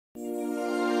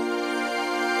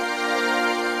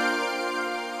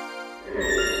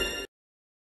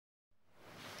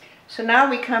So now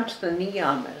we come to the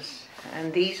Niyamas,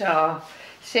 and these are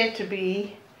said to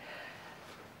be,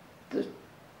 the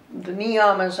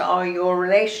Niyamas are your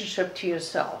relationship to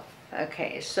yourself.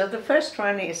 Okay, so the first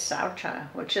one is Saucha,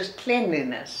 which is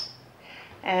cleanliness.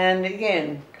 And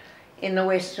again, in the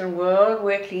Western world,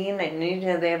 we're clean. In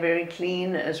India, they're very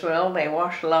clean as well. They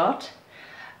wash a lot,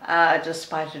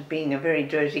 despite it being a very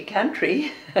dirty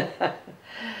country.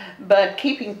 But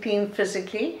keeping clean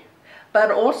physically, but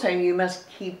also you must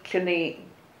keep clean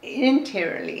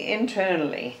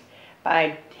internally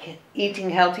by eating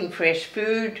healthy fresh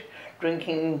food,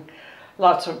 drinking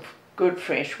lots of good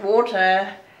fresh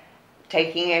water,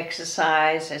 taking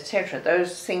exercise, etc.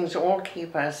 Those things all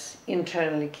keep us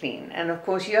internally clean. And of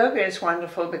course yoga is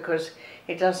wonderful because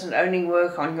it doesn't only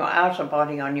work on your outer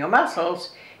body, on your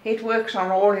muscles, it works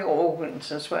on all your organs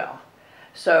as well.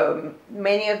 So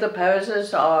many of the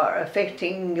poses are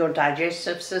affecting your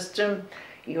digestive system,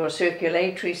 your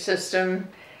circulatory system,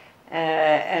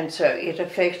 and so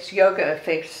yoga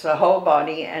affects the whole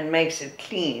body and makes it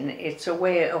clean. It's a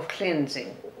way of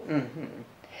cleansing.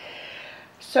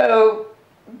 So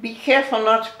be careful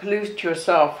not to pollute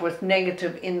yourself with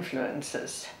negative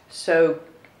influences. So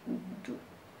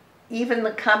even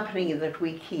the company that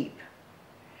we keep,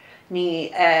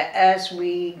 as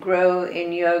we grow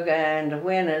in yoga and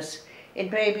awareness,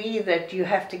 it may be that you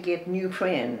have to get new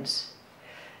friends.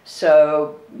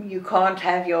 So you can't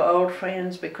have your old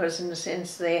friends because in a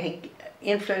sense they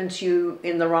influence you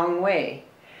in the wrong way.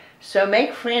 So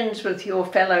make friends with your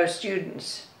fellow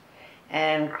students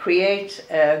and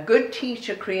a good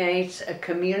teacher creates a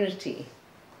community.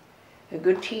 A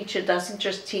good teacher doesn't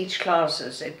just teach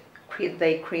classes,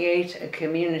 they create a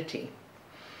community.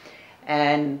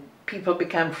 And people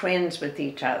become friends with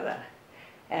each other.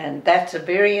 And that's a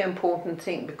very important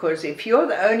thing, because if you're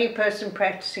the only person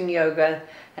practicing yoga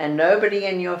and nobody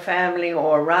in your family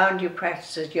or around you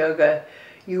practices yoga,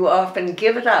 you often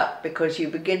give it up because you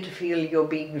begin to feel you're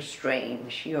being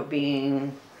strange, you're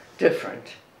being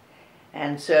different.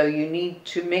 And so you need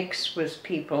to mix with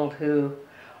people who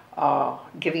are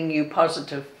giving you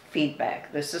positive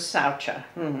feedback. This is Saucha.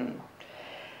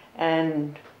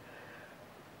 And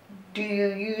do you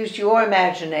use your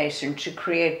imagination to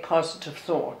create positive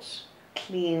thoughts,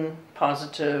 clean,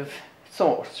 positive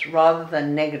thoughts, rather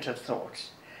than negative thoughts?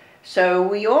 So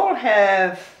we all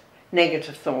have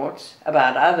negative thoughts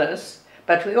about others,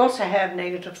 but we also have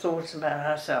negative thoughts about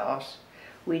ourselves.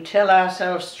 We tell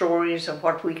ourselves stories of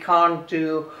what we can't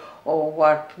do, or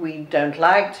what we don't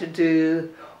like to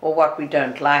do, or what we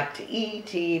don't like to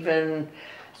eat even.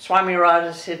 Swami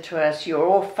Radha said to us, you're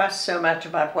all fussed so much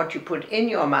about what you put in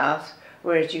your mouth,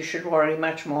 whereas you should worry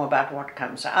much more about what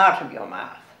comes out of your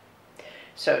mouth.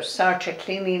 So such a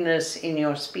cleanliness in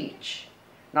your speech,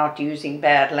 not using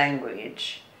bad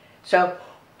language. So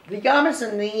the yamas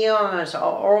and the niyamas are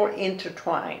all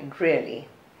intertwined, really.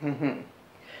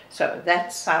 So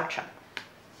that's Saucha.